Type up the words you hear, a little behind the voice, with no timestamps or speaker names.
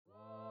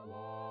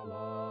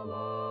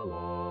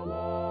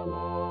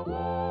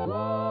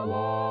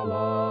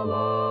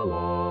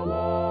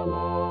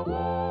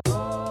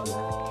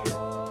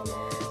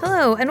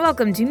Hello, and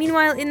welcome to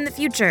Meanwhile in the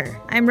Future.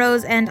 I'm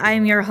Rose, and I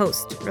am your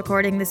host,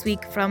 recording this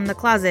week from the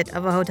closet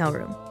of a hotel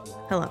room.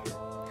 Hello.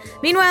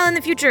 Meanwhile in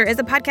the Future is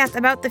a podcast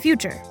about the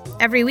future.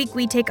 Every week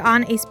we take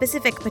on a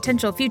specific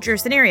potential future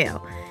scenario.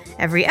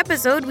 Every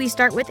episode we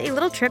start with a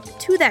little trip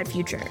to that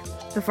future,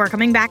 before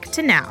coming back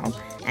to now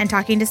and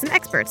talking to some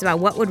experts about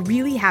what would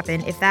really happen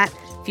if that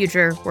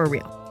future were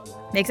real.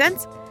 Make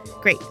sense?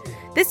 Great.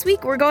 This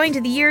week we're going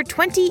to the year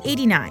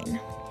 2089.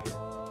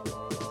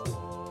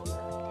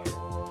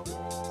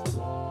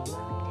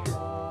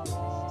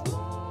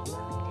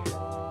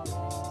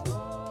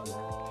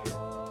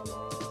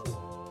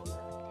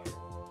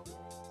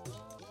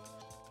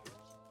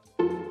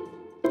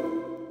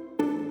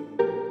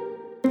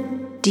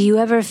 Do you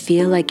ever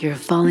feel like you're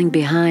falling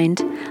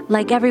behind,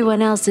 like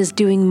everyone else is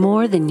doing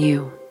more than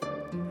you?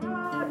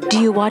 Do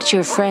you watch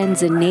your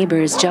friends and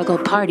neighbors juggle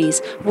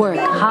parties, work,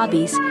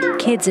 hobbies,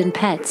 kids and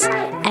pets,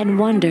 and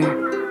wonder,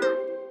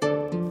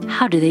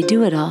 how do they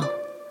do it all?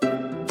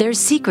 Their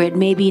secret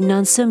may be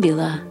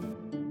Nonsumbula.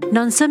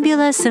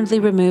 Nonsumbula simply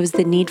removes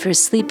the need for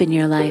sleep in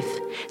your life,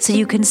 so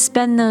you can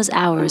spend those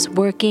hours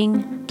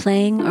working,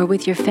 playing, or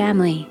with your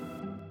family.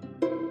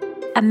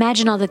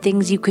 Imagine all the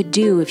things you could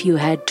do if you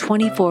had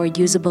 24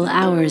 usable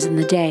hours in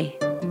the day.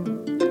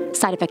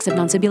 Side effects of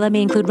Nonsumbula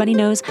may include runny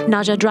nose,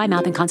 nausea, dry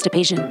mouth, and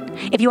constipation.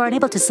 If you are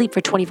unable to sleep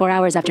for 24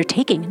 hours after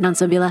taking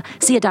Nonsumbula,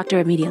 see a doctor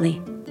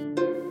immediately.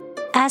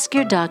 Ask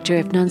your doctor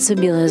if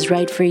Nonsumbula is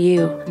right for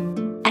you,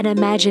 and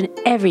imagine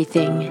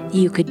everything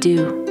you could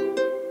do.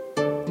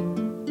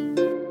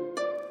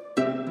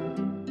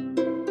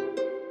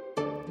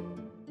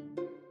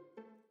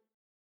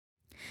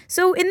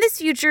 So in this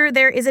future,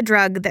 there is a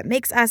drug that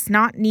makes us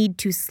not need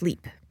to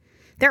sleep.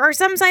 There are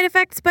some side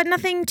effects, but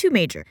nothing too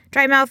major.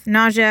 Dry mouth,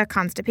 nausea,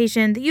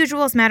 constipation, the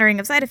usual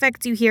smattering of side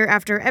effects you hear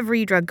after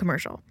every drug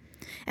commercial.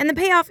 And the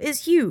payoff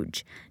is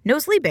huge. No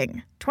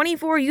sleeping.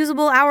 24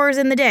 usable hours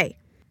in the day.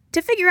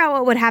 To figure out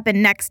what would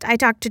happen next, I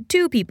talked to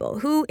two people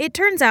who, it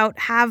turns out,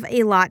 have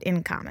a lot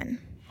in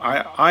common.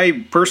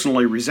 I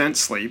personally resent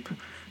sleep,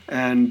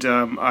 and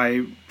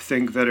I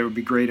think that it would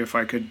be great if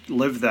I could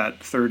live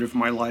that third of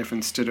my life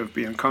instead of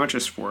be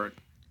unconscious for it.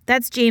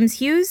 That's James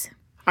Hughes.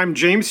 I'm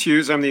James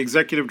Hughes. I'm the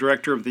executive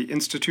director of the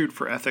Institute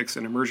for Ethics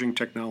and Emerging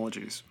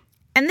Technologies.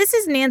 And this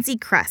is Nancy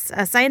Kress,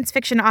 a science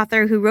fiction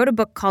author who wrote a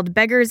book called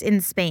Beggars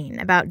in Spain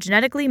about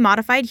genetically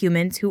modified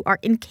humans who are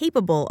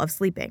incapable of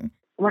sleeping.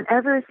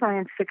 Whenever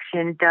science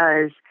fiction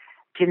does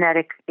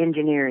genetic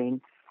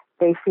engineering,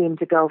 they seem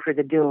to go for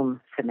the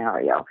doom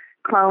scenario.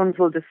 Clones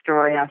will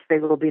destroy us. They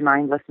will be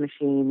mindless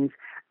machines.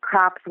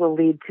 Crops will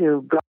lead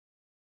to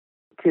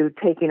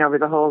taking over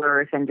the whole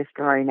earth and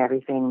destroying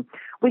everything.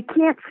 We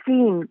can't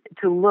seem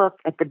to look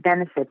at the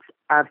benefits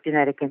of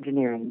genetic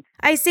engineering.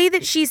 I say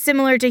that she's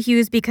similar to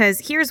Hughes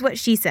because here's what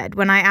she said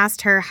when I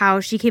asked her how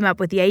she came up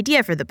with the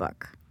idea for the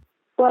book.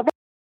 Well,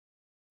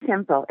 that's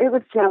simple. It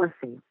was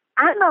jealousy.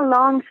 I'm a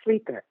long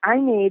sleeper. I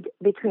need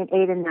between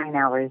 8 and 9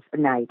 hours a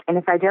night. And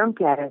if I don't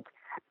get it,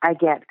 I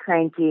get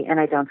cranky and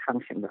I don't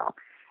function well.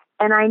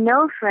 And I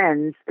know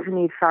friends who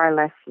need far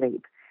less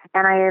sleep.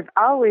 And I have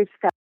always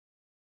felt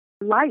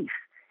life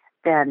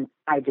than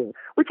I do,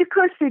 which of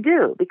course they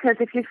do, because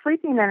if you're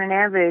sleeping on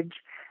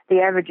the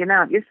average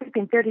amount, you're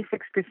sleeping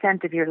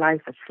 36% of your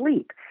life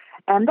asleep.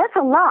 And that's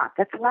a lot.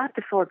 That's a lot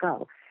to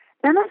forego.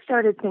 Then I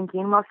started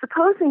thinking, well,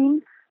 supposing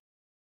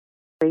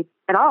sleep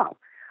at all,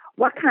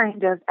 what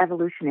kind of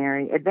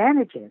evolutionary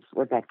advantages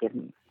would that give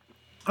me?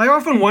 I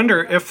often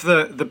wonder if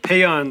the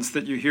paeans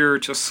that you hear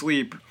to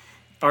sleep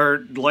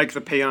are like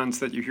the paeans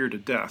that you hear to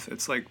death.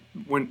 It's like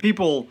when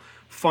people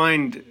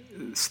find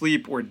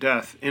sleep or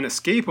death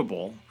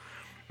inescapable,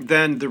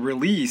 then the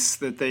release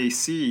that they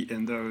see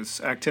in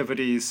those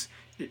activities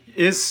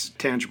is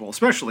tangible,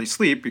 especially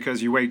sleep,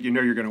 because you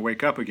know you're going to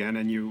wake up again,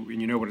 and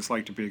you know what it's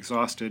like to be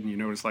exhausted, and you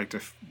know what it's like to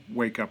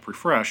wake up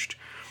refreshed.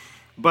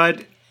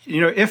 But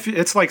if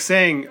it's like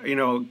saying,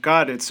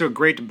 God, it's so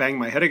great to bang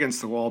my head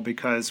against the wall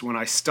because when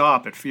I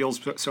stop, it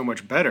feels so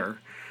much better.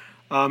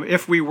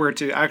 If we were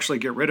to actually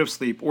get rid of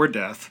sleep or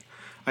death,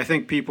 I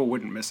think people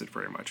wouldn't miss it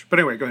very much. But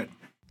anyway, go ahead.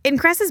 In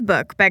Kress's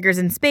book, Beggars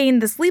in Spain,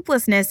 the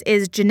sleeplessness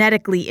is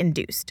genetically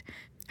induced.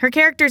 Her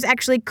characters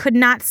actually could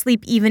not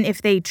sleep even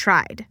if they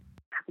tried.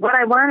 What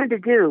I wanted to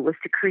do was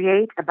to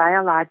create a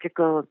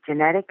biological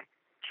genetic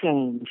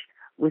change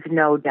with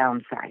no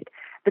downside.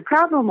 The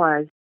problem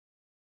was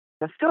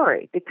the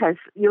story, because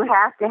you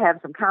have to have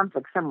some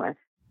conflict somewhere.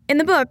 In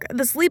the book,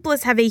 the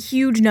sleepless have a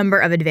huge number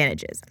of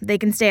advantages. They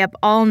can stay up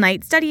all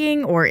night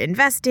studying or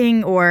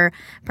investing or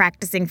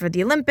practicing for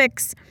the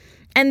Olympics,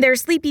 and their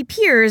sleepy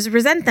peers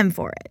resent them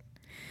for it.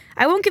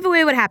 I won't give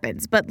away what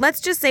happens, but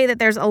let's just say that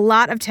there's a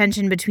lot of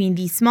tension between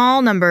the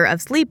small number of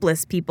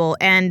sleepless people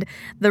and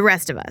the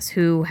rest of us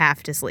who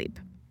have to sleep.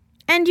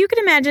 And you can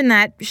imagine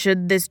that,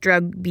 should this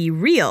drug be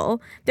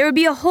real, there would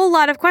be a whole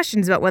lot of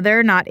questions about whether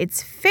or not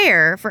it's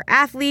fair for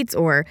athletes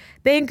or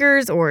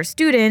bankers or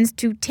students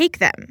to take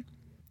them.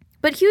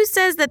 But Hughes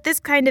says that this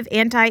kind of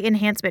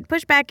anti-enhancement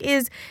pushback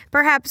is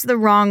perhaps the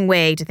wrong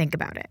way to think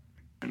about it.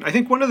 I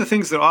think one of the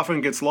things that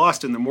often gets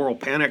lost in the moral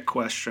panic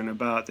question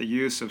about the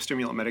use of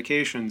stimulant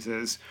medications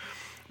is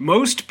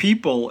most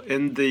people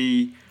in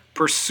the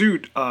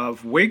pursuit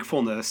of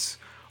wakefulness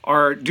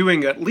are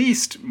doing at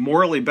least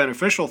morally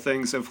beneficial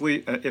things,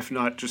 if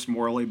not just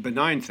morally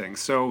benign things.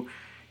 So,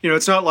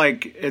 it's not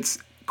like it's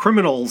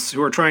criminals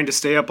who are trying to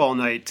stay up all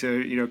night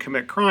to,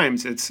 commit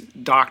crimes. It's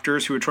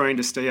doctors who are trying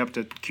to stay up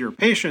to cure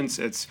patients.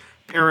 It's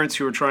parents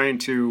who are trying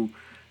to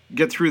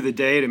get through the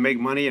day to make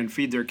money and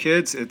feed their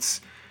kids.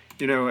 It's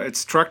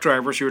truck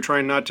drivers who are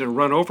trying not to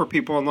run over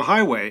people on the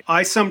highway.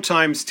 I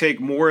sometimes take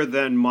more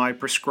than my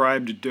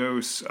prescribed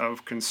dose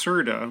of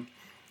Concerta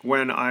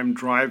when I'm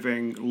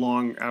driving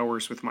long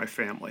hours with my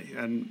family.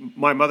 And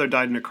my mother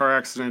died in a car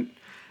accident,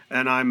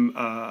 and I'm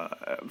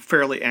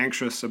fairly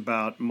anxious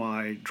about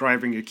my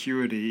driving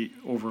acuity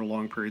over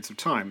long periods of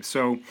time.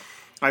 So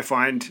I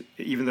find,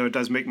 even though it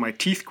does make my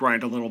teeth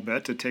grind a little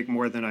bit to take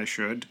more than I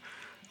should,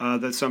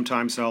 that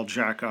sometimes I'll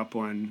jack up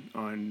on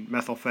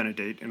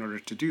methylphenidate in order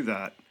to do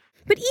that.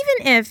 But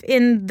even if,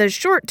 in the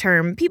short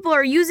term, people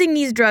are using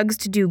these drugs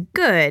to do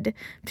good,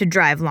 to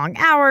drive long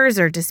hours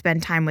or to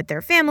spend time with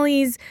their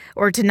families,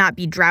 or to not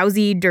be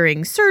drowsy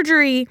during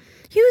surgery,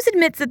 Hughes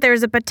admits that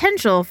there's a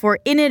potential for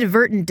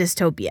inadvertent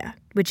dystopia,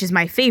 which is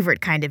my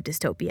favorite kind of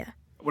dystopia.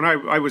 When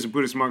I was a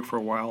Buddhist monk for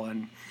a while,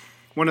 and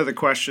one of the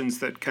questions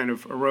that kind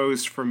of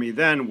arose for me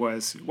then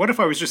was, what if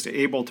I was just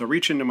able to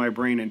reach into my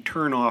brain and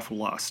turn off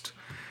lust?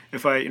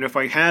 If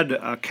I had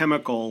a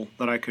chemical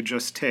that I could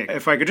just take,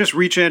 if I could just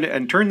reach in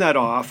and turn that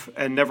off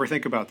and never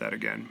think about that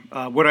again,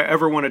 would I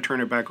ever want to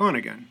turn it back on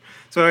again?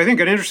 So I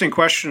think an interesting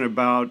question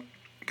about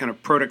kind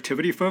of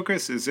productivity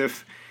focus is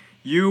if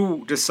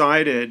you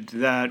decided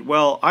that,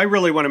 well, I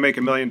really want to make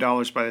 $1 million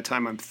by the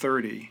time I'm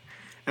 30.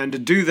 And to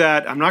do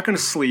that, I'm not going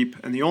to sleep,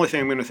 and the only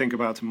thing I'm going to think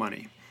about is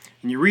money.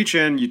 And you reach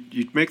in,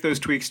 you make those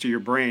tweaks to your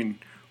brain.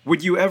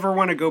 Would you ever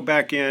want to go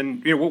back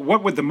in?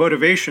 What would the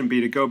motivation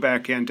be to go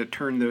back in to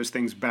turn those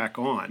things back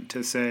on?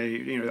 To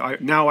say,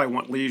 now I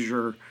want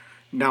leisure,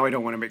 now I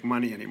don't want to make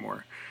money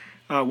anymore.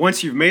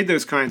 Once you've made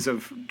those kinds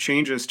of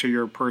changes to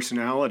your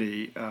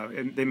personality,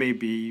 they may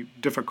be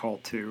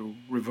difficult to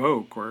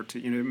revoke, or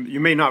you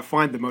may not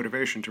find the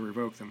motivation to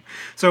revoke them.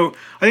 So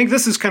I think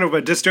this is kind of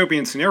a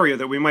dystopian scenario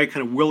that we might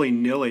kind of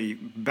willy-nilly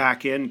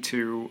back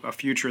into a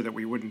future that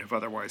we wouldn't have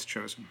otherwise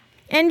chosen.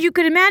 And you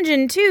could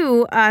imagine,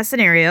 too, a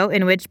scenario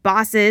in which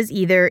bosses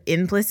either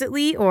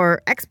implicitly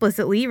or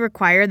explicitly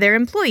require their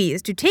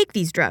employees to take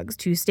these drugs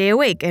to stay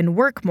awake and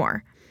work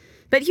more.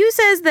 But Hughes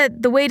says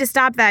that the way to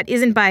stop that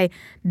isn't by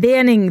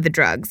banning the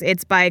drugs,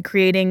 it's by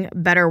creating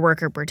better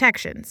worker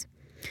protections.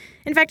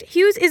 In fact,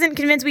 Hughes isn't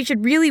convinced we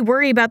should really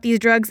worry about these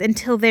drugs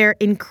until they're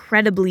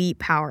incredibly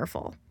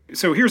powerful.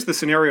 So here's the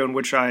scenario in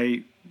which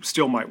I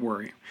still might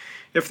worry.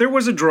 If there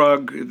was a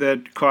drug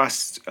that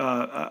cost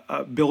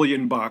 $1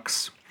 billion,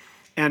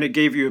 and it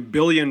gave you 1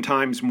 billion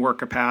times more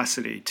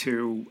capacity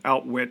to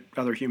outwit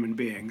other human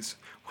beings,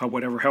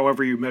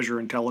 however you measure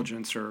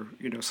intelligence or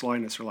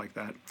slyness or like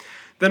that,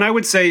 then I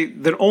would say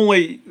that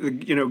only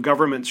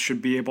governments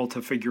should be able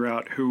to figure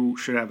out who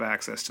should have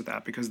access to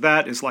that, because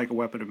that is like a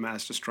weapon of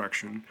mass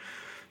destruction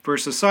for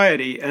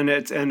society, and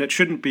it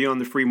shouldn't be on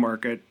the free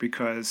market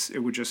because it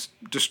would just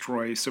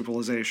destroy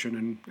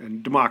civilization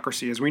and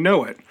democracy as we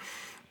know it.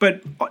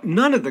 But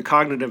none of the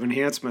cognitive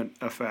enhancement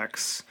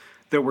effects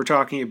that we're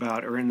talking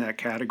about are in that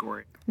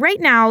category. Right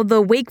now,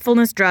 the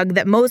wakefulness drug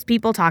that most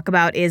people talk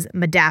about is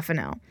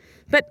modafinil.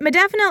 But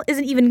modafinil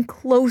isn't even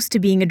close to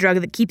being a drug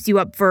that keeps you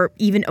up for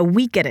even a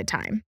week at a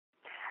time.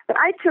 But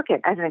I took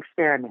it as an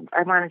experiment.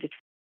 I wanted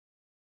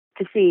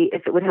to see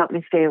if it would help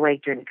me stay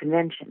awake during a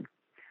convention.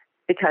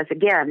 Because,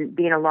 again,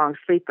 being a long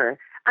sleeper,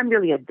 I'm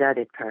really a dud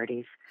at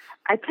parties.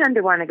 I tend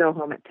to want to go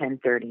home at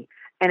 10:30.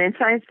 And in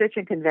science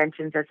fiction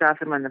conventions, that's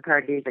often when the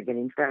parties are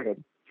getting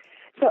started.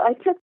 So I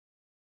took,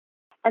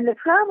 and the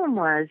problem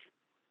was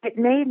it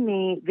made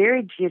me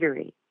very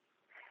jittery.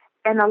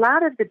 And a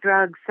lot of the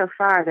drugs so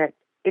far that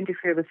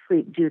interfere with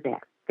sleep do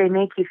that. They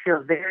make you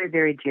feel very,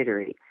 very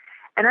jittery.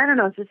 And I don't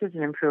know if this is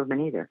an improvement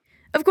either.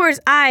 Of course,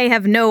 I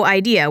have no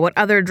idea what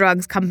other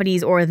drugs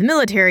companies or the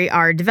military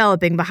are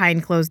developing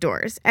behind closed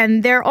doors.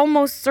 And they're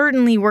almost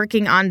certainly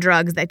working on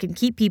drugs that can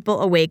keep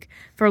people awake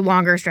for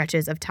longer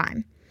stretches of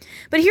time.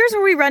 But here's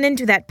where we run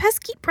into that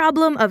pesky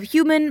problem of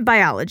human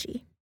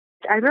biology.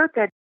 I wrote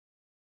that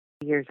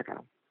years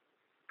ago.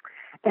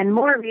 And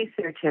more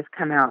research has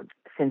come out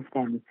since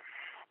then.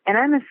 And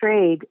I'm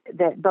afraid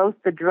that both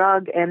the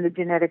drug and the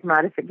genetic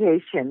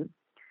modification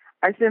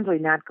are simply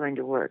not going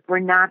to work. We're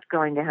not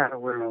going to have a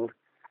world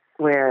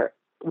where,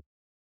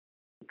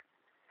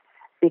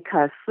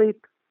 because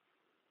sleep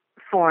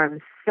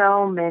forms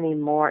so many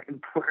more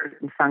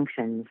important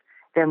functions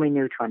than we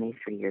knew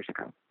 23 years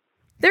ago.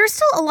 There are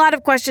still a lot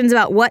of questions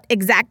about what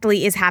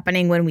exactly is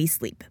happening when we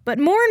sleep, but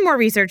more and more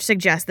research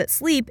suggests that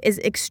sleep is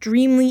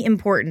extremely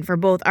important for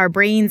both our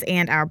brains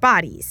and our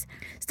bodies.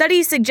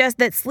 Studies suggest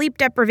that sleep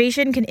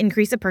deprivation can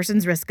increase a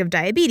person's risk of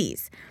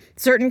diabetes.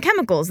 Certain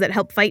chemicals that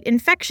help fight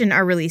infection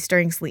are released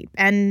during sleep,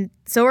 and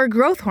so are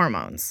growth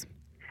hormones.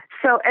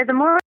 So the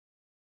more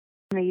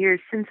the years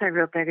since I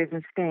wrote Beggars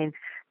in Spain,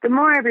 the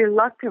more I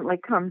reluctantly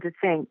come to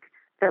think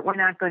that we're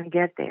not going to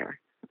get there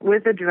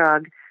with a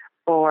drug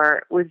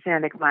or with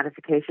genetic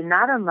modification,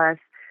 not unless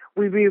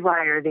we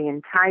rewire the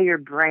entire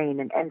brain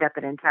and end up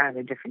in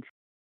entirely different.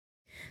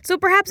 So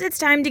perhaps it's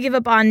time to give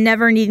up on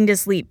never needing to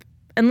sleep,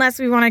 unless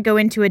we want to go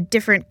into a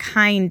different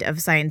kind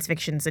of science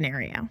fiction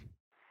scenario.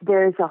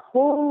 There's a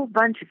whole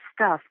bunch of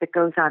stuff that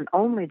goes on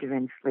only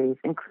during sleep,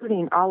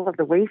 including all of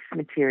the waste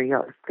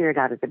material cleared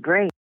out of the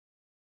brain.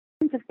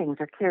 Kinds of things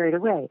are carried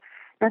away.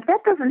 Now, if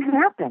that doesn't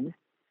happen,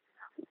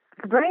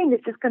 the brain is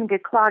just going to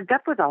get clogged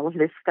up with all of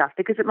this stuff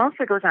because it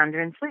mostly goes on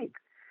during sleep.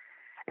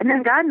 And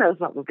then God knows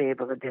what we'll be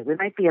able to do. We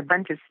might be a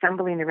bunch of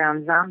stumbling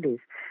around zombies.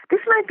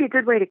 This might be a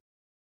good way to,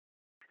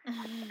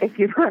 if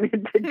you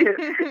wanted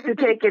to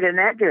take it in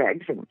that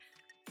direction.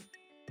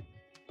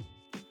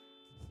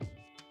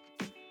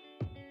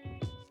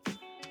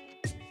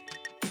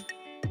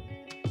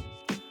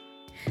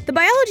 The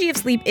biology of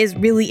sleep is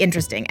really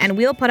interesting, and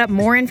we'll put up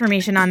more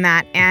information on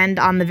that and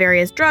on the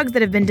various drugs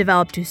that have been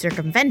developed to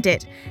circumvent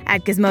it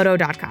at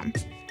Gizmodo.com.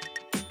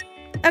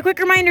 A quick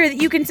reminder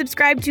that you can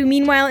subscribe to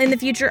Meanwhile in the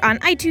Future on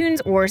iTunes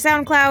or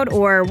SoundCloud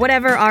or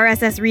whatever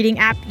RSS reading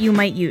app you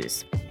might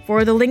use.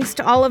 For the links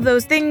to all of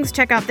those things,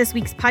 check out this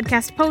week's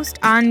podcast post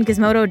on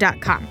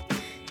Gizmodo.com.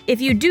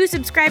 If you do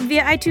subscribe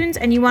via iTunes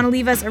and you want to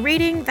leave us a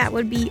rating, that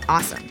would be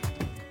awesome.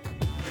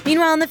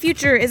 Meanwhile in the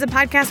Future is a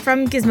podcast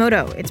from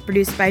Gizmodo. It's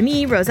produced by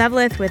me, Rose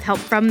Eveleth, with help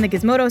from the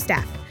Gizmodo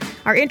staff.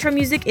 Our intro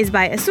music is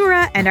by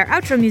Asura, and our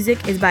outro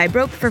music is by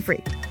Broke for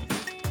Free.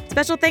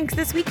 Special thanks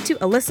this week to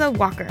Alyssa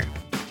Walker.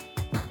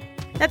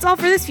 That's all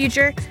for this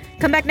future.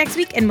 Come back next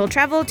week and we'll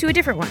travel to a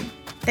different one.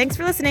 Thanks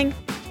for listening.